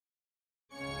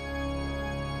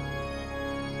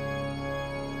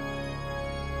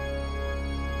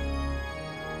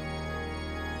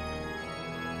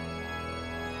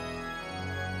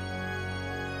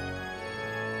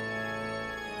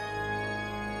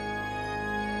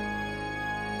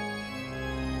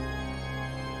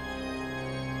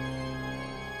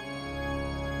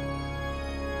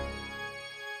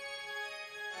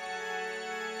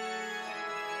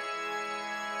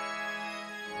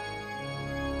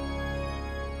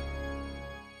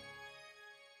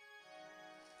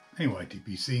Anyway,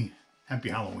 TPC, happy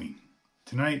Halloween.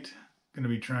 Tonight, going to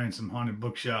be trying some Haunted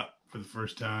Bookshop for the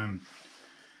first time.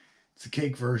 It's a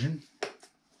cake version.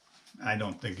 I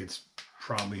don't think it's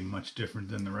probably much different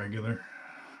than the regular.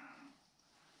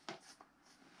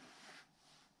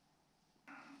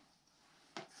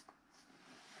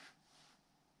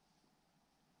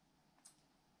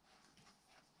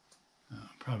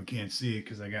 Probably can't see it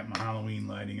because I got my Halloween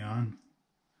lighting on.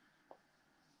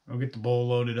 I'll get the bowl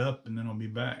loaded up and then I'll be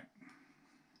back.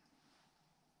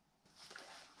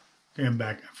 Okay, I'm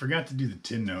back. I forgot to do the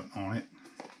tin note on it.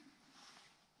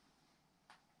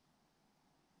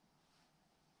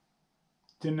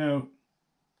 Tin note,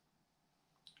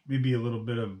 maybe a little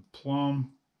bit of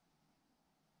plum.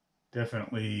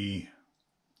 Definitely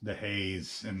the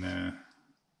haze and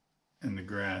the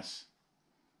grass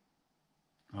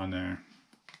on there.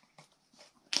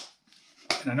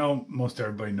 And I know most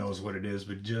everybody knows what it is,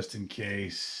 but just in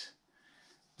case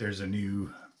there's a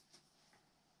new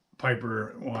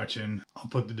piper watching, I'll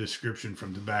put the description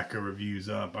from Tobacco Reviews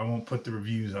up. I won't put the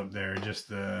reviews up there, just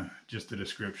the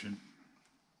description.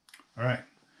 All right,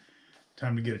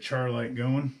 time to get a char light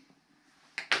going.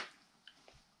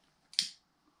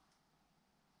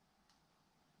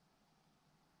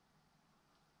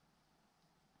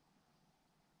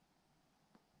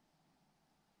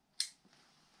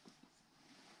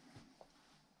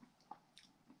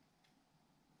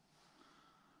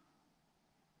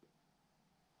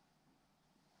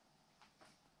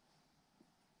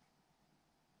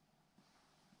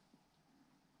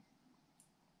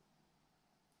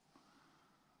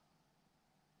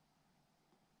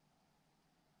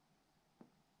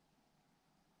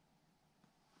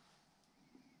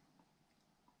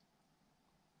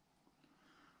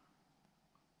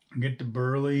 Get the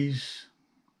burleys,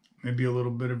 maybe a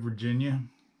little bit of Virginia.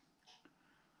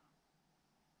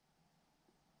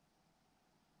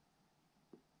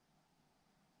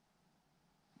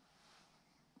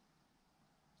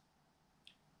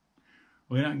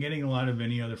 We're not getting a lot of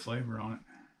any other flavor on it.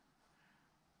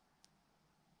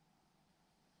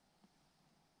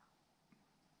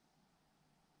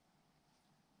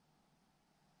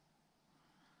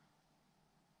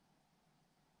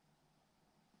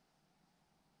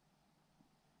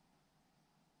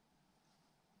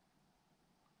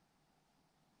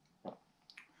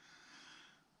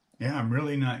 Yeah, I'm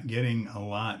really not getting a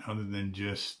lot other than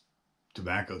just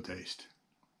tobacco taste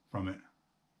from it.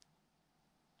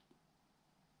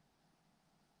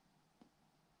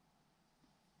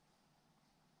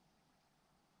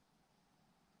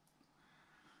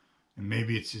 And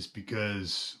maybe it's just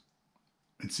because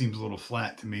it seems a little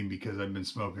flat to me because I've been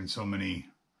smoking so many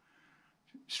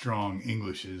strong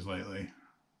Englishes lately.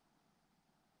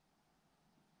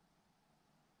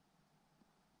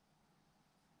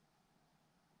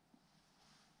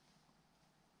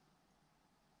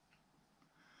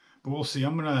 But we'll see.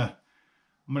 I'm gonna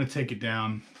take it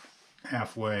down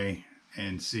halfway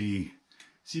and see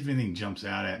if anything jumps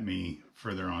out at me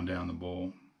further on down the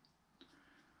bowl.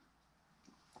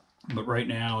 But right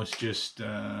now it's just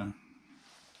kind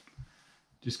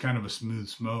of a smooth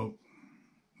smoke,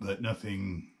 but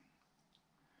nothing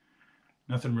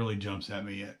really jumps at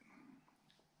me yet.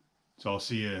 So I'll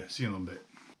see you in a little bit.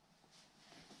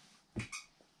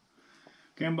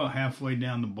 Okay, I'm about halfway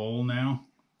down the bowl now.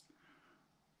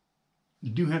 You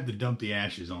do have to dump the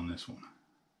ashes on this one.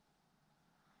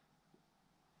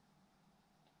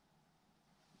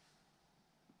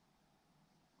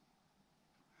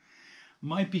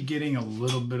 Might be getting a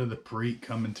little bit of the preak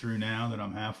coming through now that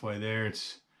I'm halfway there.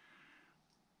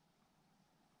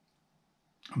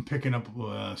 I'm picking up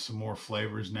some more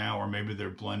flavors now, or maybe they're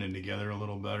blending together a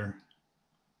little better.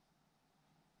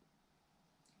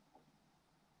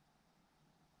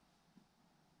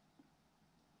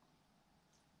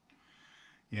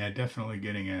 Yeah, definitely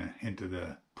getting a hint of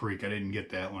the preak. I didn't get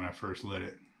that when I first lit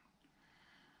it.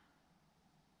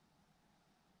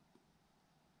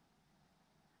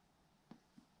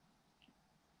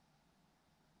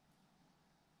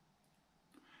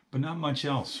 But not much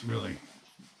else, really,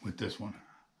 with this one.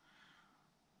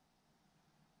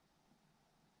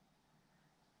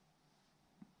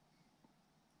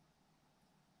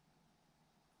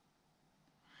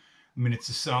 I mean, it's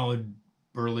a solid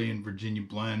Burley and Virginia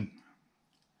blend.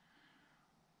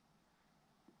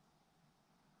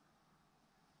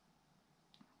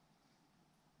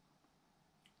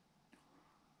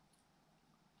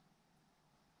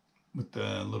 With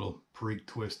the little preak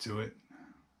twist to it.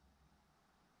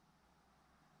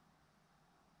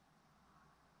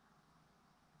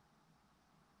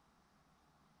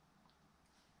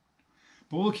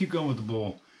 But we'll keep going with the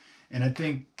bowl. And I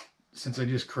think since I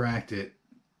just cracked it,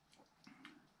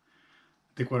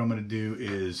 I think what I'm going to do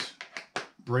is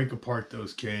break apart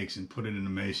those cakes and put it in a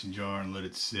mason jar and let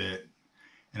it sit.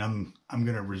 And I'm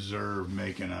going to reserve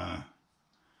making a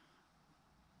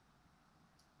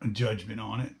judgment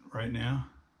on it right now.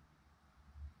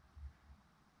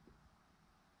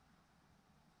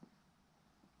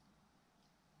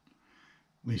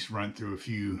 At least run through a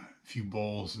few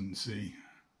bowls and see.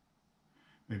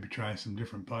 Maybe try some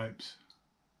different pipes.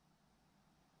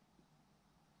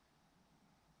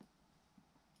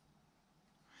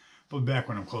 I'll be back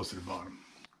when I'm close to the bottom.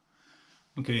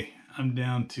 Okay, I'm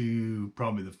down to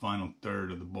probably the final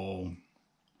third of the bowl.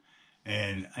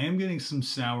 And I am getting some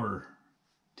sour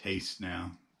taste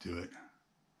now to it.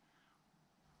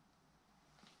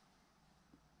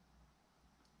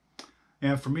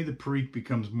 Yeah, for me the perique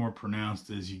becomes more pronounced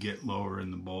as you get lower in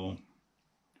the bowl.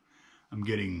 I'm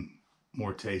getting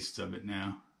more tastes of it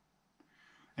now.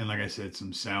 And like I said,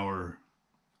 some sour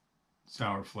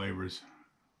flavors.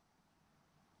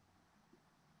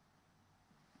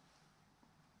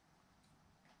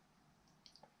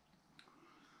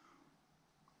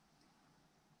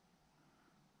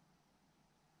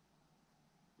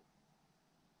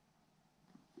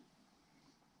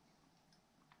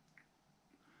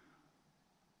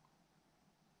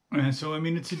 And so, I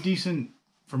mean, it's a decent,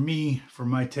 for me, for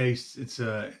my taste, it's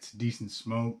a decent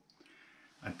smoke.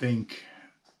 I think,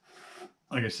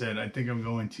 like I said, I think I'm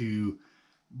going to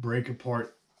break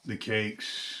apart the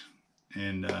cakes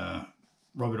and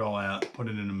rub it all out, put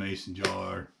it in a mason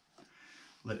jar,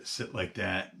 let it sit like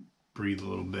that, breathe a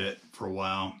little bit for a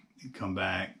while, and come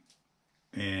back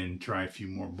and try a few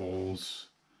more bowls.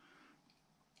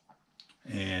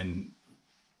 And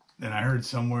then I heard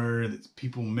somewhere that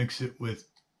people mix it with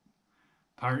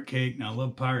pirate cake. Now I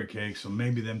love pirate cake, so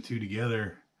maybe them two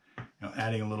together, you know,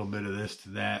 adding a little bit of this to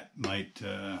that might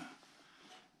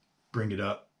bring it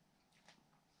up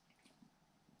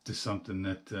to something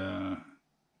that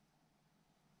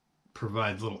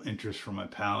provides a little interest for my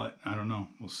palate. I don't know,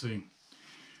 we'll see.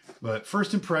 But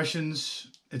first impressions,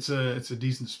 it's a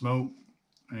decent smoke,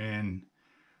 and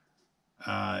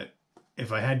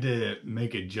if I had to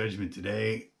make a judgment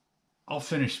today, I'll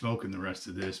finish smoking the rest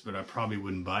of this, but I probably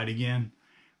wouldn't buy it again.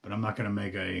 But I'm not going to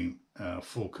make a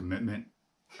full commitment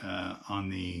on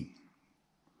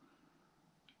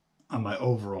my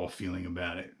overall feeling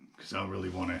about it, because I really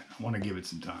want to give it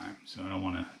some time. So I don't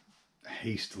want to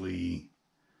hastily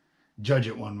judge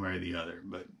it one way or the other.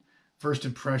 But first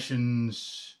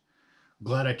impressions,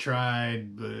 glad I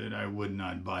tried, but I would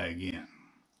not buy again.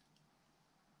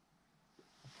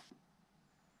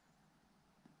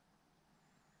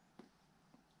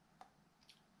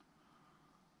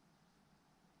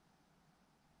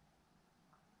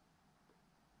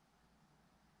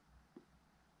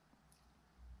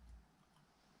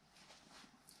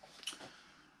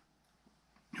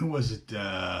 Who was it?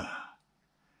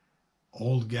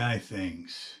 Old Guy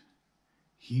Things.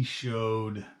 He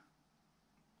showed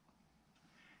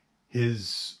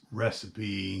his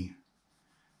recipe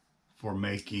for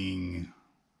making,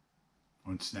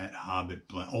 what's that Hobbit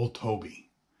blend? Old Toby.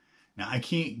 Now I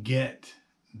can't get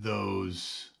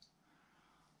those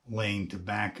Lane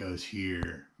tobaccos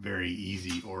here very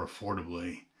easy or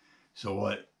affordably. So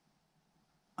what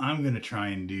I'm going to try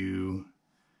and do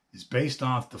is, based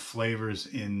off the flavors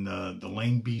in the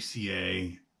Lane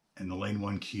BCA and the Lane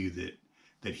 1Q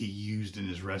that he used in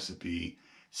his recipe,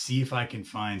 see if I can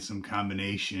find some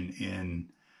combination in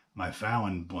my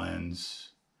Fallon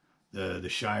blends, the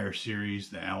Shire series,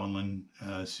 the Allen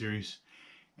series,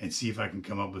 and see if I can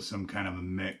come up with some kind of a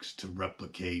mix to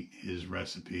replicate his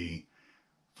recipe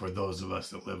for those of us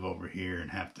that live over here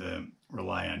and have to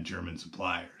rely on German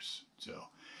suppliers. So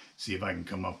see if I can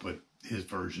come up with his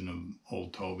version of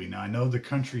Old Toby. Now I know the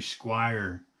Country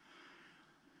Squire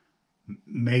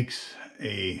makes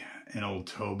an Old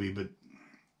Toby, but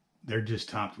they're just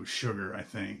topped with sugar, I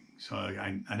think. So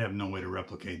I'd have no way to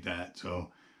replicate that.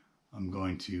 So I'm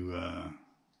going to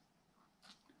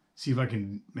see if I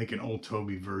can make an Old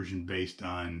Toby version based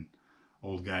on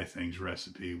Old Guy Thing's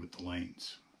recipe with the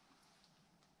Lanes.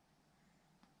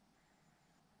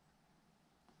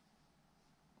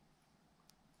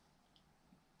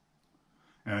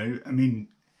 I mean,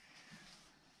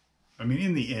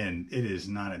 in the end, it is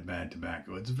not a bad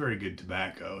tobacco. It's a very good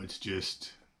tobacco. It's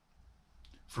just,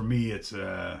 for me, it's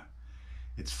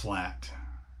flat.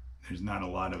 There's not a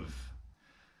lot of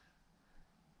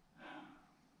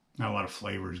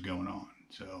flavors going on.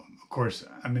 So, of course,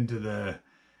 I'm into the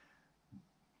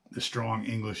strong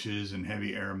Englishes and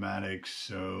heavy aromatics.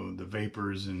 So the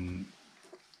vapors and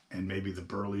maybe the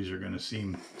burleys are going to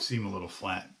seem a little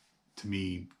flat to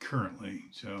me currently.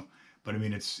 So, But I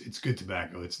mean, it's good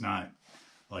tobacco. It's not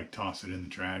like toss it in the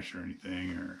trash or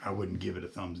anything, or I wouldn't give it a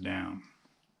thumbs down.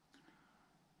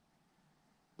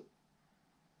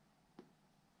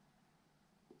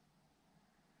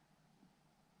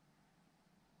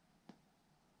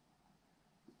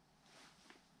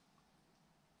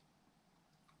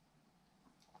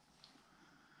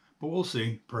 But we'll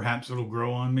see. Perhaps it'll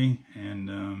grow on me,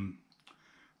 and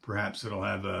perhaps it'll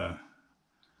have a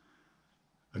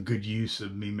good use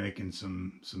of me making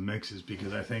some mixes,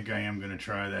 because I think I am going to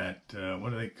try that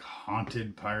what do they,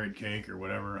 haunted pirate cake or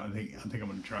whatever. I think I'm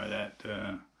going to try that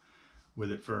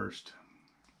with it first.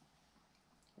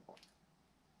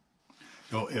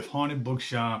 So if Haunted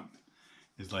Bookshop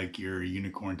is like your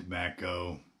unicorn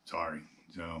tobacco, sorry.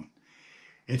 So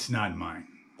it's not mine.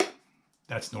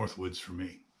 That's Northwoods for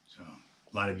me. So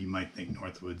a lot of you might think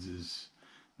Northwoods is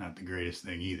not the greatest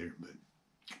thing either, but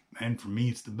man, for me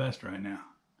it's the best right now.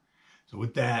 So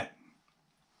with that,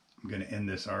 I'm going to end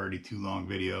this already too long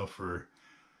video for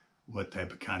what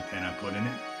type of content I put in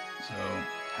it. So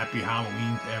happy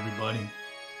Halloween to everybody,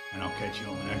 and I'll catch you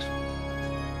on the next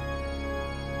one.